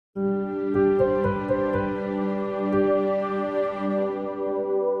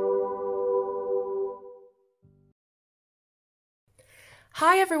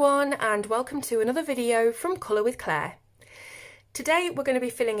Hi everyone and welcome to another video from Colour with Claire. Today we're going to be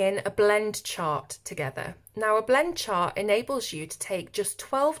filling in a blend chart together. Now a blend chart enables you to take just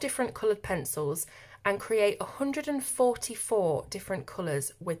 12 different coloured pencils and create 144 different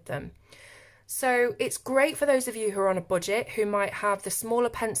colours with them. So it's great for those of you who are on a budget who might have the smaller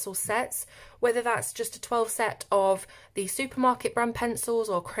pencil sets, whether that's just a 12 set of the supermarket brand pencils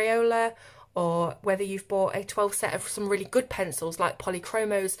or Crayola, or whether you've bought a 12 set of some really good pencils like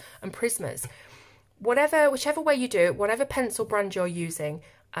Polychromos and Prismas. Whichever way you do it, whatever pencil brand you're using,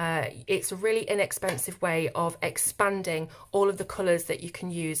 it's a really inexpensive way of expanding all of the colours that you can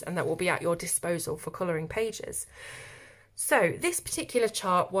use and that will be at your disposal for colouring pages. So this particular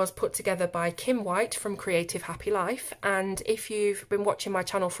chart was put together by Kim White from Creative Happy Life, and if you've been watching my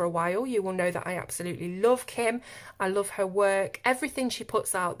channel for a while you will know that I absolutely love Kim. I love her work, everything she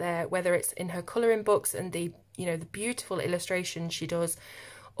puts out there, whether it's in her colouring books and the beautiful illustrations she does,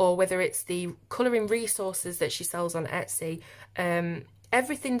 or whether it's the colouring resources that she sells on Etsy.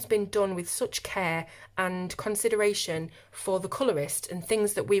 Everything's been done with such care and consideration for the colourist and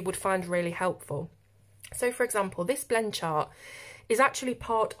things that we would find really helpful. So for example, this blend chart is actually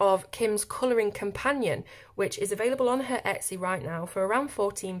part of Kim's Colouring Companion, which is available on her Etsy right now for around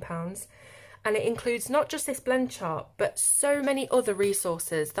 £14. And it includes not just this blend chart, but so many other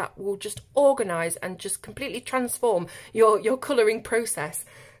resources that will just organise and just completely transform your colouring process.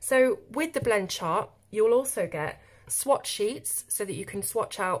 So with the blend chart, you'll also get swatch sheets so that you can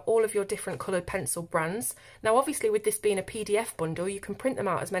swatch out all of your different coloured pencil brands. Now obviously with this being a PDF bundle, you can print them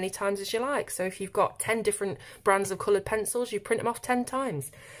out as many times as you like. So if you've got 10 different brands of coloured pencils, you print them off 10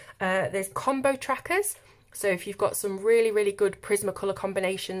 times. There's combo trackers. So if you've got some really good Prismacolor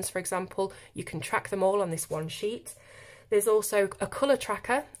combinations, for example, you can track them all on this one sheet. There's also a colour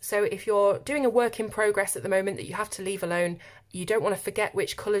tracker. So if you're doing a work in progress at the moment that you have to leave alone, you don't want to forget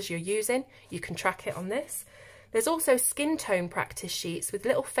which colours you're using, you can track it on this. There's also skin tone practice sheets with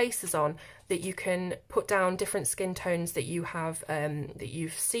little faces on that you can put down different skin tones that you have, that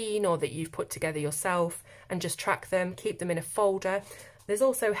you've seen or that you've put together yourself, and just track them, keep them in a folder. There's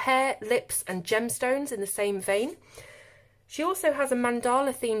also hair, lips and gemstones in the same vein. She also has a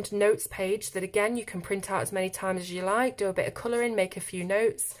mandala themed notes page that again you can print out as many times as you like, do a bit of colouring, make a few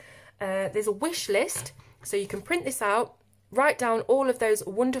notes. There's a wish list, so you can print this out, write down all of those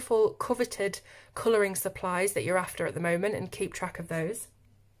wonderful coveted colouring supplies that you're after at the moment and keep track of those.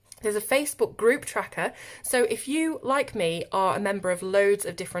 There's a Facebook group tracker, so if you, like me, are a member of loads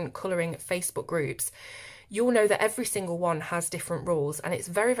of different colouring Facebook groups, you'll know that every single one has different rules and it's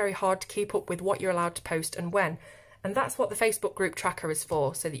very hard to keep up with what you're allowed to post and when. And that's what the Facebook group tracker is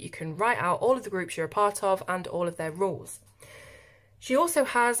for, so that you can write out all of the groups you're a part of and all of their rules. She also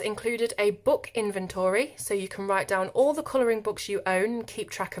has included a book inventory, so you can write down all the colouring books you own and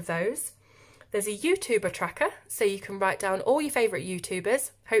keep track of those. There's a YouTuber tracker, so you can write down all your favourite YouTubers,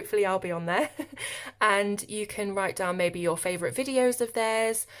 hopefully I'll be on there, and you can write down maybe your favourite videos of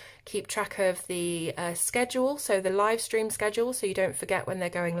theirs, keep track of the schedule, so the live stream schedule, so you don't forget when they're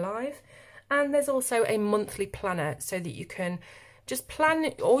going live. And there's also a monthly planner, so that you can just plan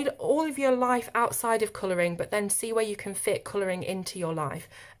all of your life outside of colouring, but then see where you can fit colouring into your life.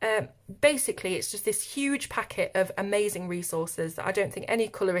 Basically, it's just this huge packet of amazing resources that I don't think any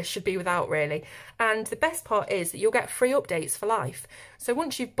colourist should be without, really. And the best part is that you'll get free updates for life. So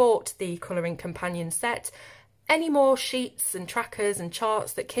once you've bought the Colouring Companion set, any more sheets and trackers and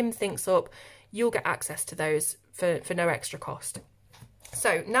charts that Kim thinks up, you'll get access to those for no extra cost.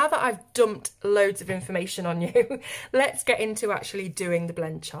 So now that I've dumped loads of information on you, let's get into actually doing the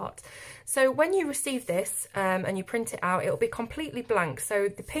blend chart. So when you receive this and you print it out, it'll be completely blank. So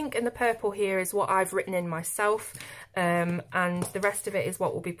the pink and the purple here is what I've written in myself, and the rest of it is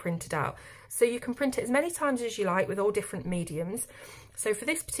what will be printed out. So you can print it as many times as you like with all different mediums. So for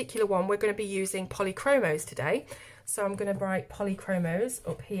this particular one, we're going to be using Polychromos today. So I'm going to write Polychromos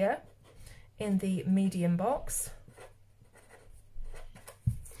up here in the medium box.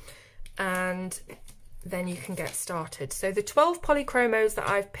 And then you can get started. So the 12 Polychromos that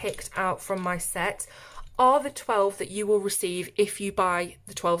I've picked out from my set are the 12 that you will receive if you buy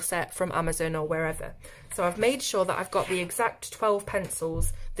the 12 set from Amazon or wherever. So I've made sure that I've got the exact 12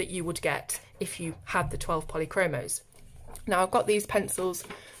 pencils that you would get if you had the 12 Polychromos. Now I've got these pencils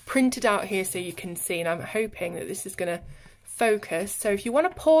printed out here so you can see, and I'm hoping that this is going to focus. So if you want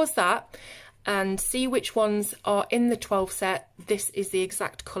to pause that and see which ones are in the 12 set, this is the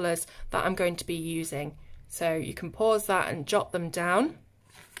exact colours that I'm going to be using. So you can pause that and jot them down.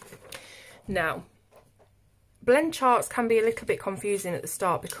 Now, blend charts can be a little bit confusing at the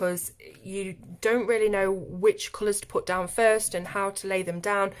start because you don't really know which colours to put down first and how to lay them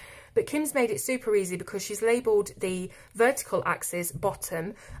down. But Kim's made it super easy because she's labelled the vertical axis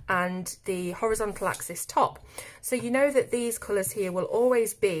bottom and the horizontal axis top. So you know that these colours here will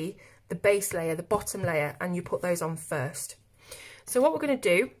always be the base layer, the bottom layer, and you put those on first. So what we're going to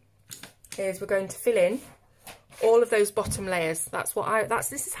do is we're going to fill in all of those bottom layers.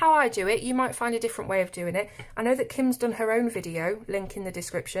 This is how I do it. You might find a different way of doing it. I know that Kim's done her own video, link in the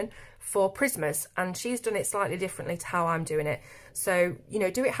description, for Prismas, and she's done it slightly differently to how I'm doing it. So, you know,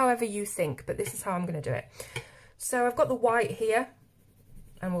 do it however you think, but this is how I'm going to do it. So I've got the white here,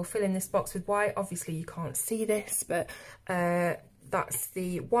 and we'll fill in this box with white. Obviously you can't see this, but that's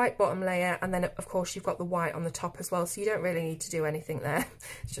the white bottom layer, and then of course you've got the white on the top as well, so you don't really need to do anything there.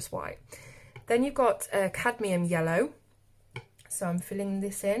 It's just white. Then you've got cadmium yellow, so I'm filling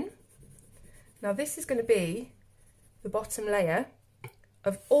this in. Now this is going to be the bottom layer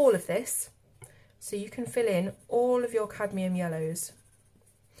of all of this, so you can fill in all of your cadmium yellows.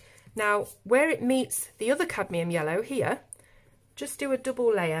 Now where it meets the other cadmium yellow here, just do a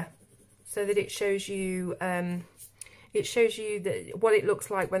double layer so that it shows you what it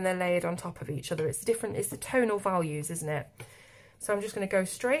looks like when they're layered on top of each other. It's the tonal values, isn't it? So I'm just going to go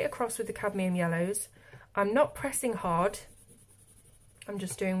straight across with the cadmium yellows. I'm not pressing hard. I'm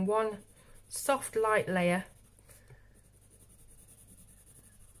just doing one soft light layer.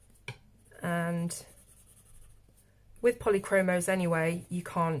 And with polychromos anyway, you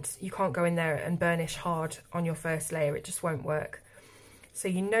can't go in there and burnish hard on your first layer. It just won't work. So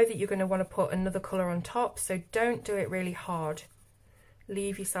you know that you're going to want to put another colour on top, so don't do it really hard.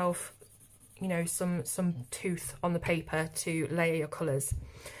 Leave yourself, you know, some tooth on the paper to layer your colours.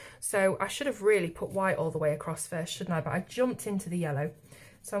 So I should have really put white all the way across first, shouldn't I? But I jumped into the yellow.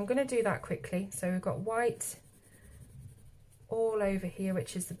 So I'm going to do that quickly. So we've got white all over here,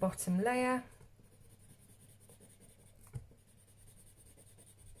 which is the bottom layer.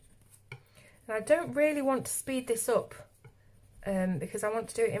 And I don't really want to speed this up because I want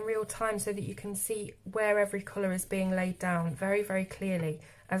to do it in real time so that you can see where every colour is being laid down very, very clearly.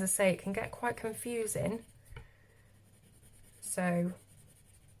 As I say, it can get quite confusing. So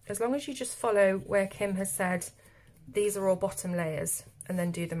as long as you just follow where Kim has said, these are all bottom layers, and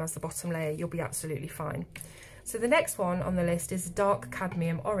then do them as the bottom layer, you'll be absolutely fine. So the next one on the list is dark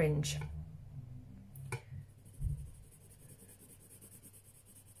cadmium orange.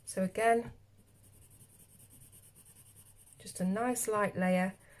 So again, just a nice light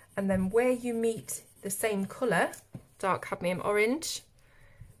layer, and then where you meet the same colour, dark cadmium orange,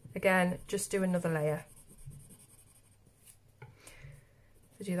 again, just do another layer.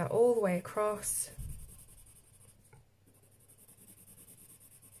 So do that all the way across.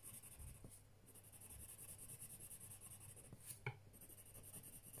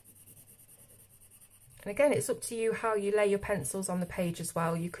 And again, it's up to you how you lay your pencils on the page as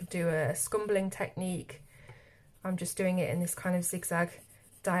well. You could do a scumbling technique. I'm just doing it in this kind of zigzag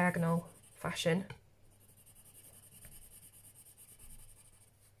diagonal fashion.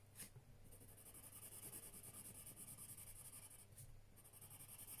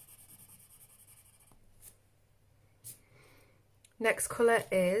 Next colour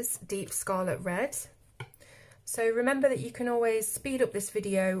is Deep Scarlet Red. So remember that you can always speed up this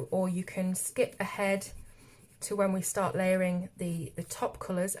video, or you can skip ahead to when we start layering the top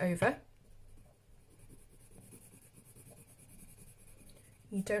colours over.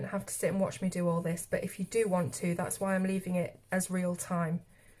 You don't have to sit and watch me do all this, but if you do want to, that's why I'm leaving it as real time.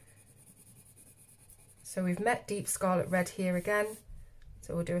 So we've met Deep Scarlet Red here again,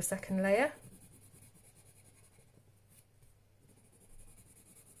 so we'll do a second layer.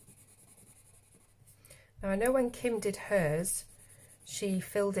 Now I know when Kim did hers, she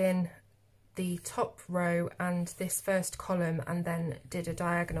filled in the top row and this first column and then did a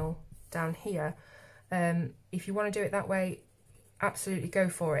diagonal down here. If you want to do it that way, absolutely go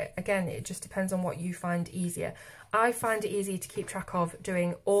for it. Again, it just depends on what you find easier. I find it easy to keep track of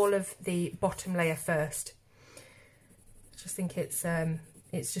doing all of the bottom layer first. I just think it's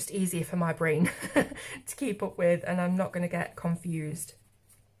just easier for my brain to keep up with, and I'm not going to get confused.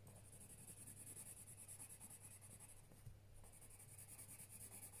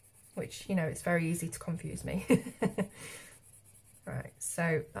 Which, you know, it's very easy to confuse me. Right,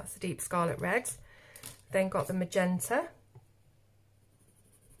 so that's the Deep Scarlet Red. Then got the magenta.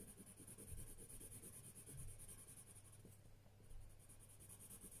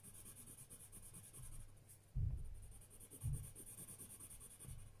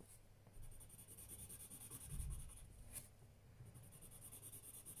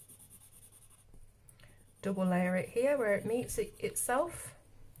 double layer it here where it meets itself.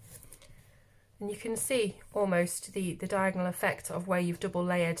 And you can see almost the diagonal effect of where you've double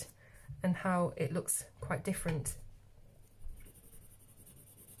layered and how it looks quite different.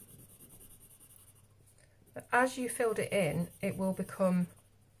 But as you filled it in, it will become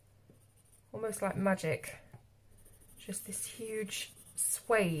almost like magic. Just this huge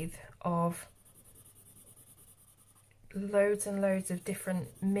swathe of loads and loads of different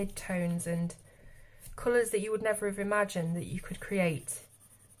mid-tones and colours that you would never have imagined that you could create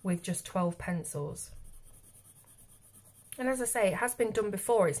with just 12 pencils. And as I say, it has been done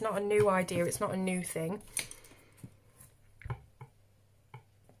before. It's not a new idea, it's not a new thing.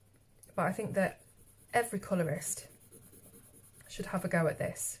 But I think that every colourist should have a go at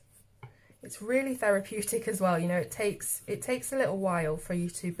this. It's really therapeutic as well. You know, it takes a little while for you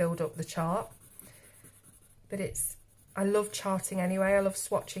to build up the chart, but I love charting anyway. I love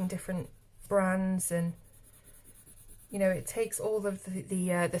swatching different brands, and you know, it takes all of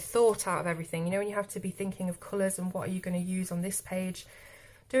the thought out of everything. You know, when you have to be thinking of colours and what are you going to use on this page,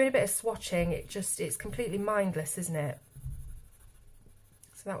 doing a bit of swatching, it's completely mindless, isn't it?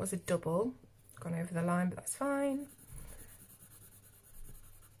 So that was a double, gone over the line, but that's fine.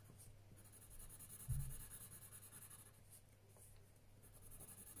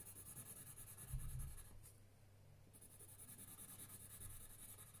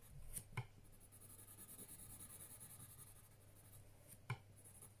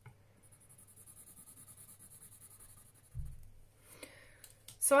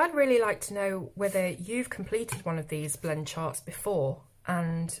 So I'd really like to know whether you've completed one of these blend charts before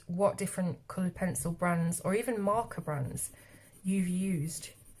and what different coloured pencil brands or even marker brands you've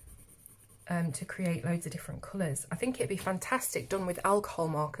used to create loads of different colours. I think it'd be fantastic done with alcohol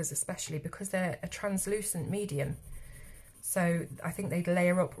markers, especially because they're a translucent medium. So I think they'd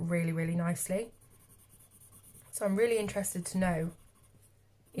layer up really, really nicely. So I'm really interested to know,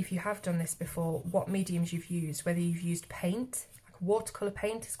 if you have done this before, what mediums you've used, whether you've used paint. Watercolour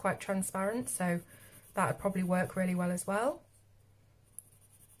paint is quite transparent, so that would probably work really well as well.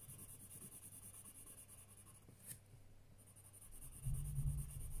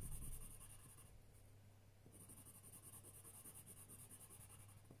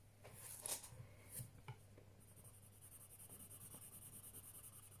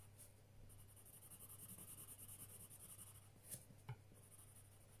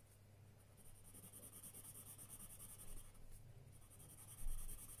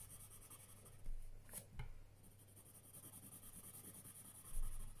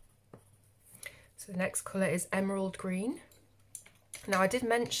 So the next colour is emerald green. Now I did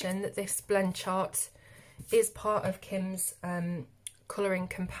mention that this blend chart is part of Kim's colouring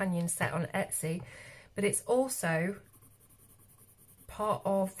companion set on Etsy, but it's also part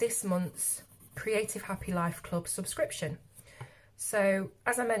of this month's Creative Happy Life Club subscription. So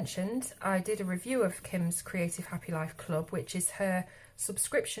as I mentioned, I did a review of Kim's Creative Happy Life Club, which is her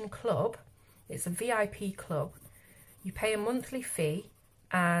subscription club. It's a VIP club. You pay a monthly fee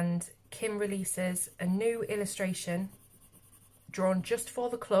and Kim releases a new illustration drawn just for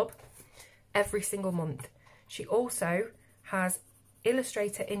the club every single month. She also has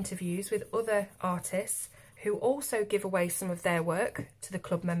illustrator interviews with other artists who also give away some of their work to the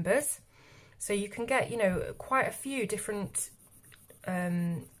club members. So you can get, you know, quite a few different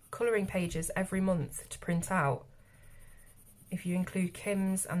colouring pages every month to print out, if you include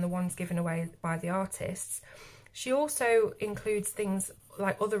Kim's and the ones given away by the artists. She also includes things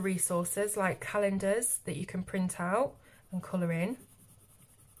like other resources like calendars that you can print out and colour in.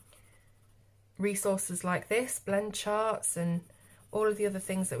 Resources like this, blend charts, and all of the other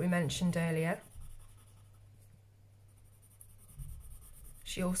things that we mentioned earlier.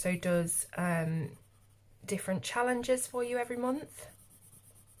 She also does different challenges for you every month.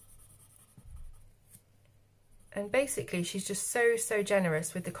 And basically she's just so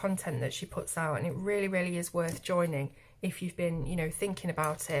generous with the content that she puts out, and it really is worth joining if you've been, you know, thinking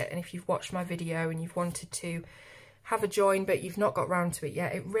about it, and if you've watched my video and you've wanted to have a join but you've not got round to it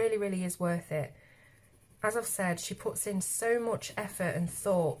yet. It really is worth it. As I've said, she puts in so much effort and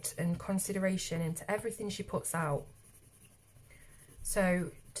thought and consideration into everything she puts out.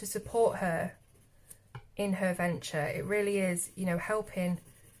 So to support her in her venture, it really is, you know, helping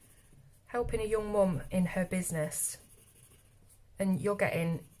a young mum in her business, and you're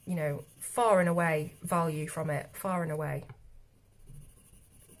getting, you know, far and away value from it, far and away.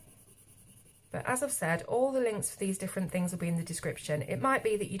 But as I've said, all the links for these different things will be in the description. It might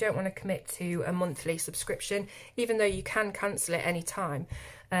be that you don't want to commit to a monthly subscription, even though you can cancel it any time.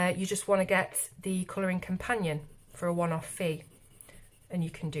 You just want to get the colouring companion for a one-off fee. and you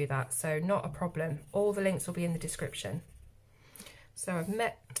can do that, so not a problem. All the links will be in the description. So I've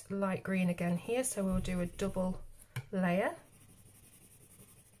met light green again here, so we'll do a double layer.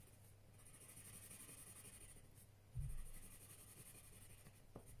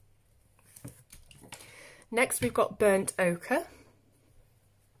 Next we've got burnt ochre.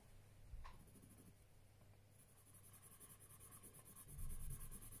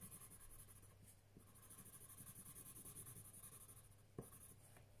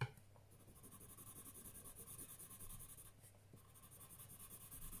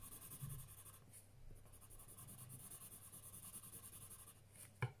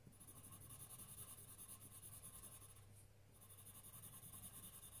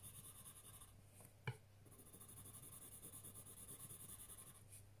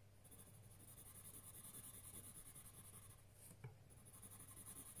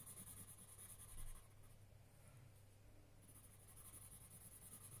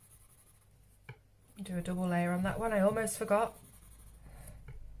 Do a double layer on that one, I almost forgot.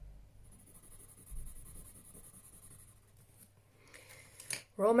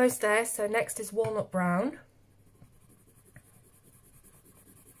 We're almost there, so next is walnut brown.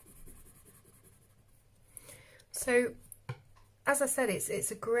 So, as I said, it's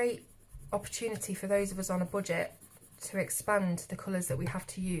a great opportunity for those of us on a budget to expand the colours that we have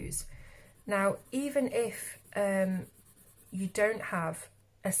to use. Now, even if you don't have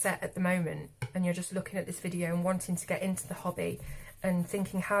a set at the moment and you're just looking at this video and wanting to get into the hobby and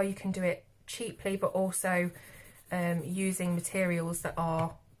thinking how you can do it cheaply but also using materials that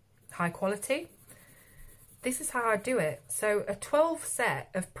are high quality, this is how I do it. So a 12 set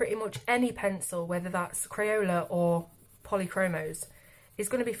of pretty much any pencil, whether that's Crayola or polychromos, is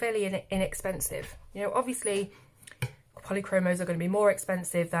going to be fairly inexpensive. You know, obviously polychromos are going to be more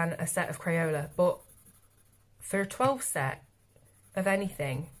expensive than a set of Crayola, but for a 12 set of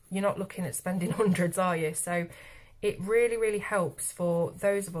anything, you're not looking at spending hundreds, are you? So it really, really helps for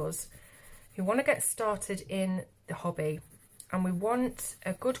those of us who want to get started in the hobby and we want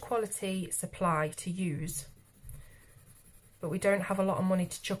a good quality supply to use, but we don't have a lot of money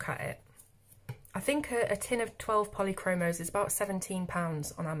to chuck at it. I think a tin of 12 polychromos is about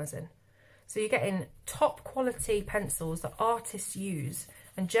 £17 on Amazon. So you're getting top quality pencils that artists use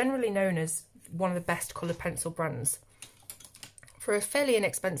and generally known as one of the best coloured pencil brands for a fairly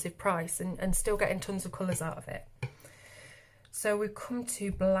inexpensive price and still getting tons of colours out of it. So we've come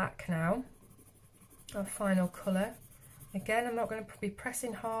to black now, our final colour. Again, I'm not going to be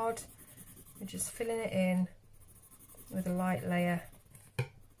pressing hard, we're just filling it in with a light layer.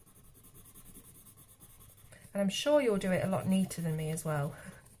 And I'm sure you'll do it a lot neater than me as well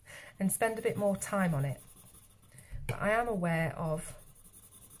and spend a bit more time on it. But I am aware of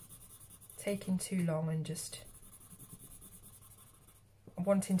taking too long and just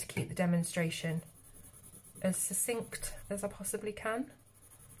wanting to keep the demonstration as succinct as I possibly can.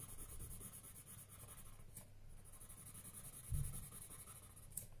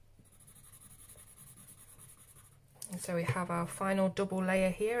 And so we have our final double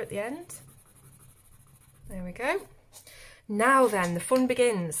layer here at the end. There we go. Now then, the fun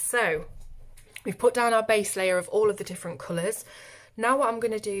begins. So we've put down our base layer of all of the different colours. Now what I'm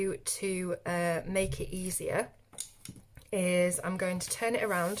going to do to make it easier is I'm going to turn it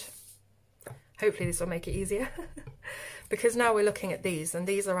around. Hopefully this will make it easier because now we're looking at these and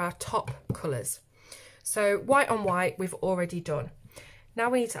these are our top colours. So white on white we've already done. Now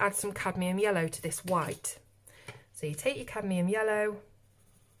we need to add some cadmium yellow to this white. So you take your cadmium yellow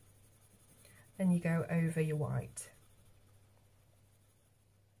and you go over your white.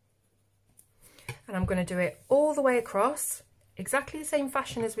 And I'm going to do it all the way across, exactly the same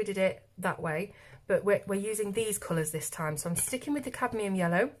fashion as we did it that way, but we're using these colours this time. So I'm sticking with the cadmium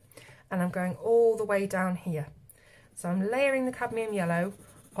yellow and I'm going all the way down here. So I'm layering the cadmium yellow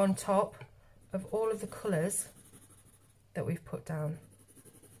on top of all of the colours that we've put down.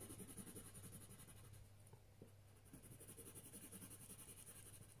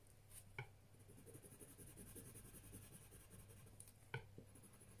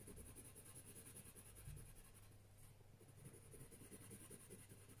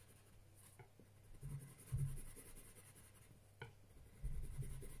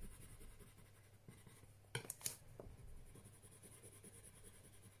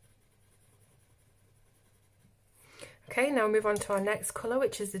 Okay, now we'll move on to our next colour,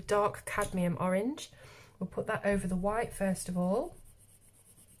 which is the dark cadmium orange. We'll put that over the white first of all.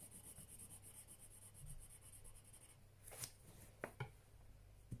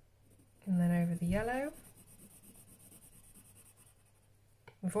 And then over the yellow.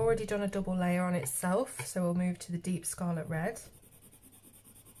 We've already done a double layer on itself, so we'll move to the deep scarlet red.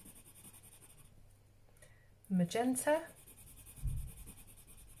 magenta,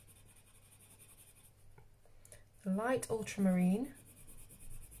 the light ultramarine,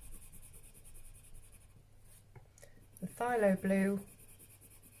 the phthalo blue,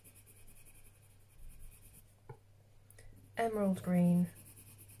 emerald green,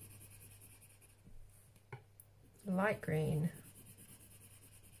 light green,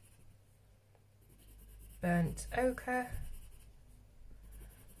 burnt ochre,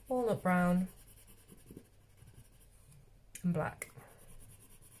 walnut brown and black.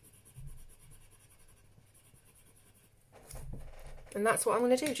 And that's what I'm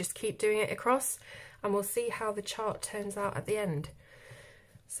going to do, just keep doing it across and we'll see how the chart turns out at the end.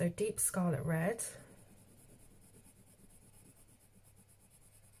 So deep scarlet red.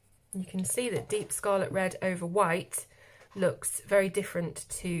 You can see that deep scarlet red over white looks very different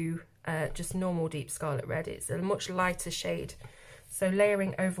to just normal deep scarlet red. It's a much lighter shade. So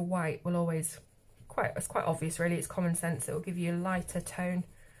layering over white will always, it's quite obvious really, it's common sense. It will give you a lighter tone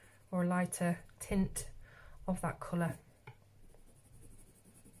or a lighter tint of that colour.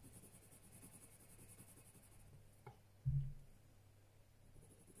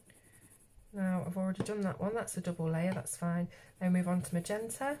 Now I've already done that one, that's a double layer, that's fine. Then move on to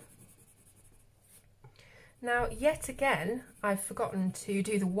magenta. Now yet again I've forgotten to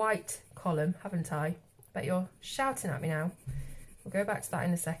do the white column, haven't I? Bet you're shouting at me now. We'll go back to that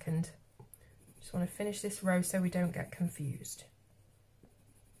in a second. Just want to finish this row so we don't get confused.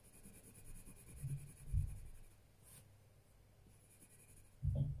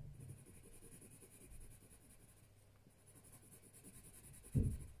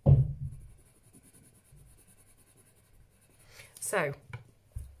 So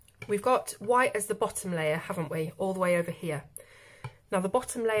we've got white as the bottom layer, haven't we, all the way over here. Now the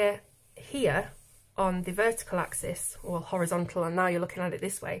bottom layer here on the vertical axis, or horizontal, and now you're looking at it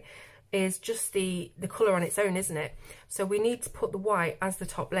this way, is just the colour on its own, isn't it? So we need to put the white as the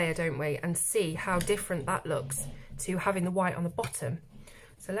top layer, don't we, and see how different that looks to having the white on the bottom.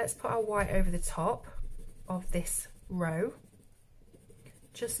 So let's put our white over the top of this row,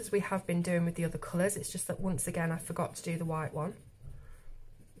 just as we have been doing with the other colours. It's just that once again I forgot to do the white one.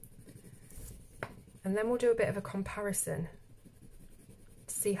 And then we'll do a bit of a comparison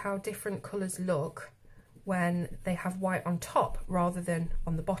to see how different colours look when they have white on top rather than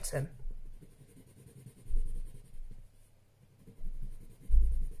on the bottom.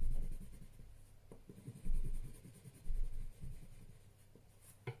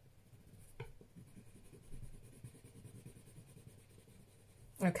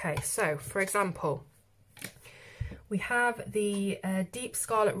 Okay, so for example, we have the deep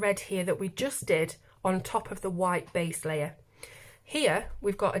scarlet red here that we just did on top of the white base layer. Here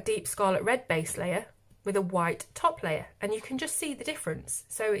we've got a deep scarlet red base layer with a white top layer, and you can just see the difference.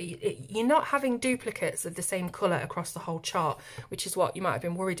 So you're not having duplicates of the same colour across the whole chart, which is what you might have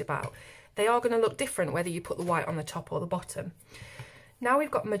been worried about. They are going to look different whether you put the white on the top or the bottom. Now we've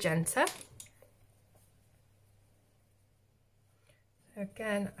got magenta.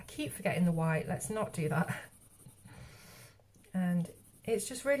 Again, I keep forgetting the white, let's not do that. And it's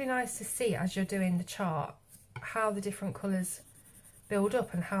just really nice to see as you're doing the chart how the different colours build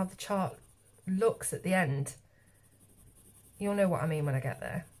up and how the chart looks at the end. You'll know what I mean when I get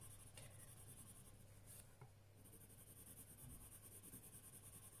there.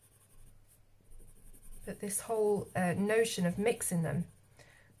 But this whole notion of mixing them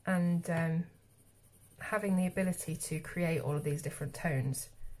and having the ability to create all of these different tones,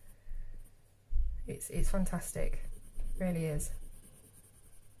 it's fantastic, it really is.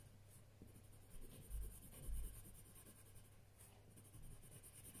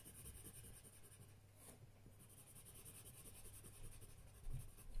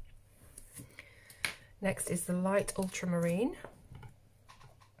 Next is the light ultramarine.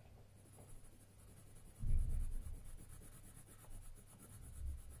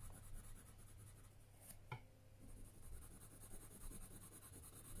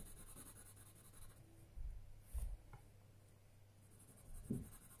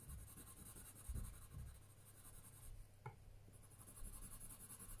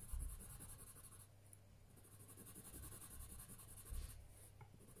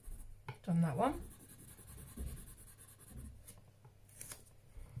 Done that one.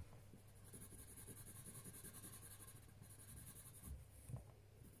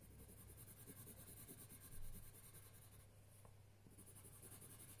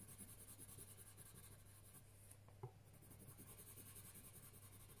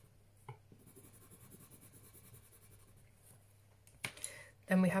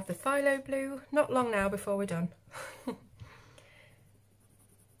 Then we have the phthalo blue, not long now before we're done.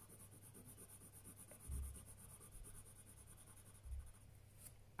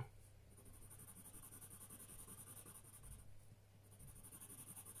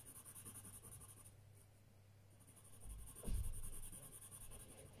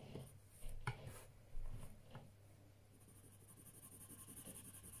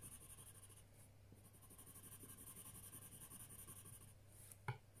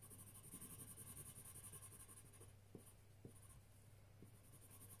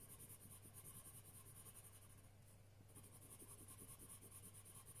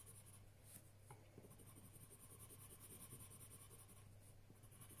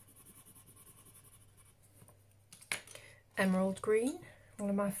 emerald green, one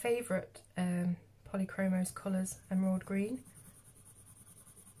of my favourite Polychromos colours, emerald green.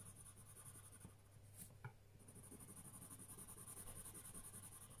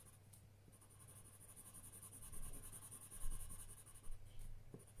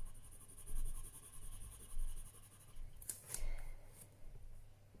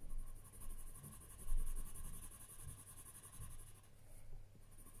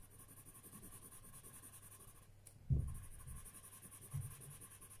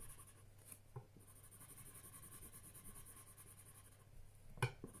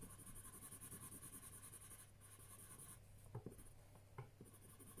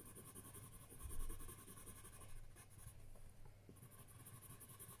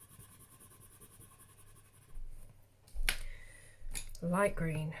 Light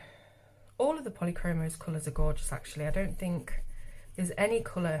green. All of the Polychromos colours are gorgeous actually. I don't think there's any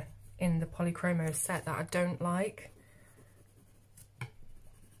colour in the Polychromos set that I don't like.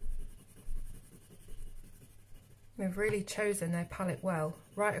 They've really chosen their palette well,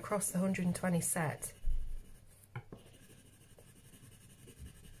 right across the 120 set.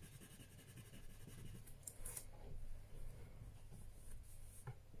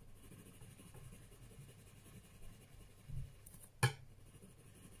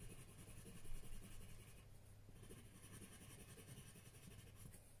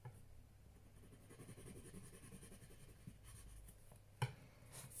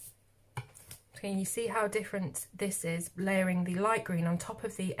 Can you see how different this is, layering the light green on top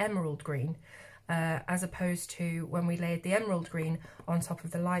of the emerald green, as opposed to when we layered the emerald green on top of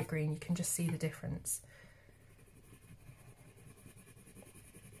the light green? You can just see the difference.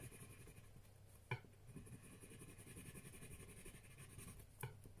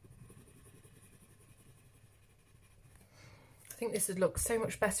 I think this would look so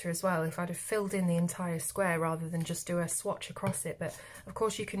much better as well if I'd have filled in the entire square rather than just do a swatch across it, but of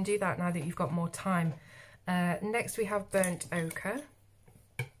course you can do that now that you've got more time. Next we have burnt ochre.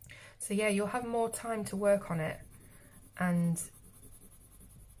 So yeah, you'll have more time to work on it, and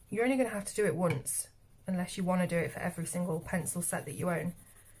you're only going to have to do it once unless you want to do it for every single pencil set that you own.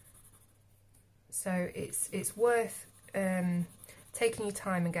 So it's worth taking your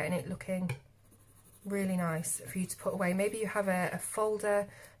time and getting it looking really nice for you to put away. Maybe you have a folder,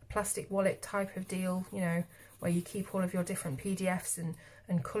 a plastic wallet type of deal, you know, where you keep all of your different PDFs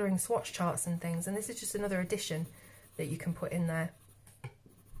and colouring swatch charts and things, and this is just another addition that you can put in there.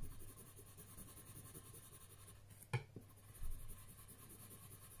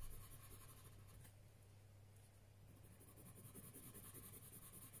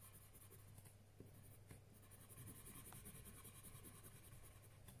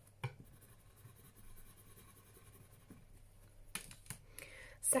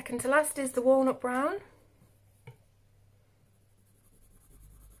 Second to last is the walnut brown.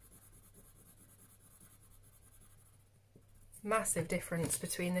 Massive difference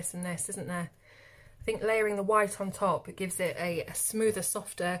between this and this, isn't there? I think layering the white on top, it gives it a smoother,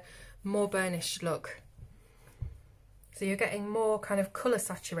 softer, more burnished look. So you're getting more kind of colour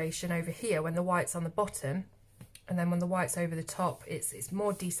saturation over here when the white's on the bottom, and then when the white's over the top, it's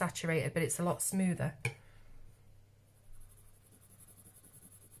more desaturated, but it's a lot smoother.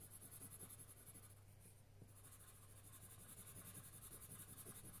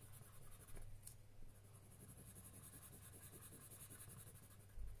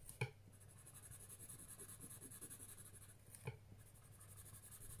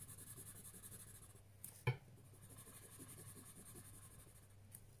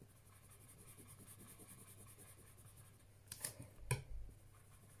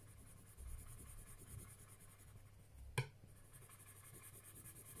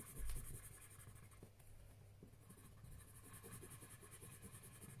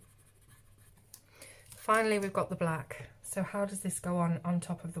 Finally, we've got the black. So how does this go on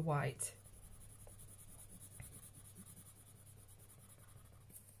top of the white?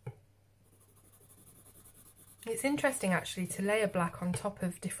 It's interesting actually to layer black on top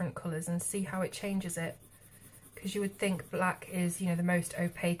of different colours and see how it changes it, because you would think black is, you know, the most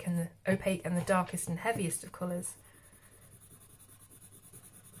opaque and the darkest and heaviest of colours.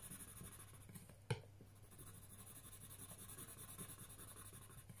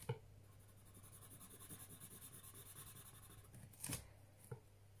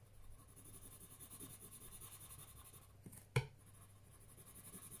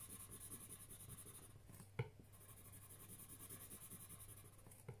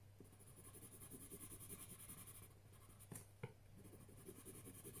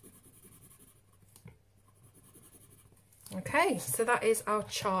 Okay, so that is our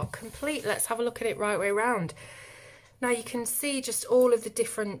chart complete. Let's have a look at it right way round. Now you can see just all of the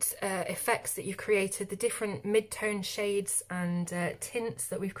different effects that you've created, the different mid-tone shades and tints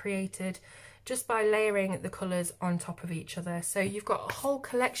that we've created just by layering the colours on top of each other. So you've got a whole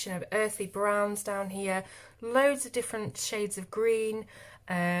collection of earthy browns down here, loads of different shades of green,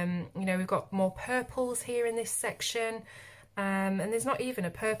 you know, we've got more purples here in this section, and there's not even a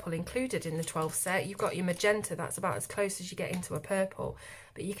purple included in the 12 set. You've got your magenta, that's about as close as you get into a purple,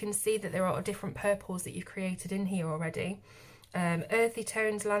 but you can see that there are different purples that you've created in here already. Earthy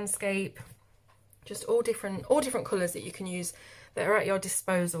tones, landscape, just all different colours that you can use that are at your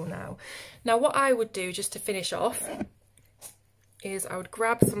disposal now. Now what I would do just to finish off is I would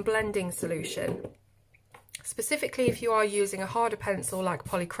grab some blending solution. Specifically if you are using a harder pencil like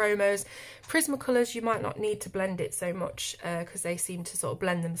Polychromos, Prismacolors, you might not need to blend it so much because they seem to sort of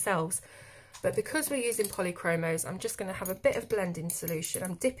blend themselves. But because we're using Polychromos, I'm just going to have a bit of blending solution.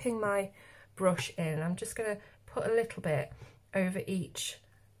 I'm dipping my brush in. I'm just going to put a little bit over each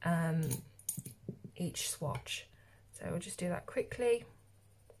swatch. So we'll just do that quickly.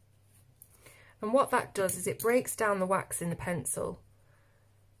 And what that does is it breaks down the wax in the pencil,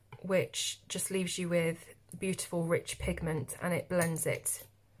 which just leaves you with beautiful rich pigment, and it blends it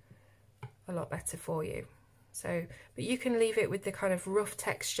a lot better for you. So, but you can leave it with the kind of rough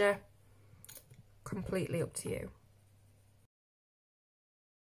texture, completely up to you.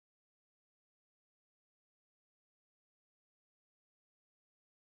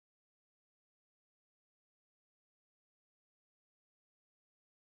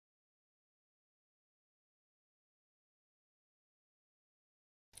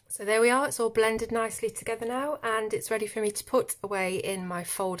 So there we are, it's all blended nicely together now, and it's ready for me to put away in my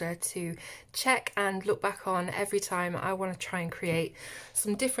folder to check and look back on every time I want to try and create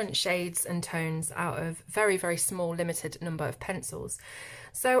some different shades and tones out of very, very small limited number of pencils.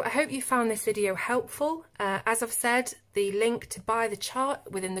 So I hope you found this video helpful. As I've said, the link to buy the chart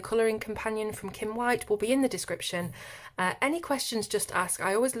within the Colouring Companion from Kim White will be in the description. Any questions, just ask.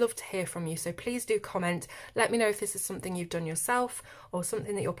 I always love to hear from you, so please do comment. Let me know if this is something you've done yourself or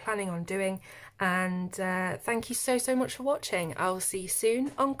something that you're planning on doing. And thank you so much for watching. I will see you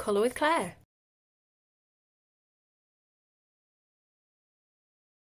soon on Colour with Claire.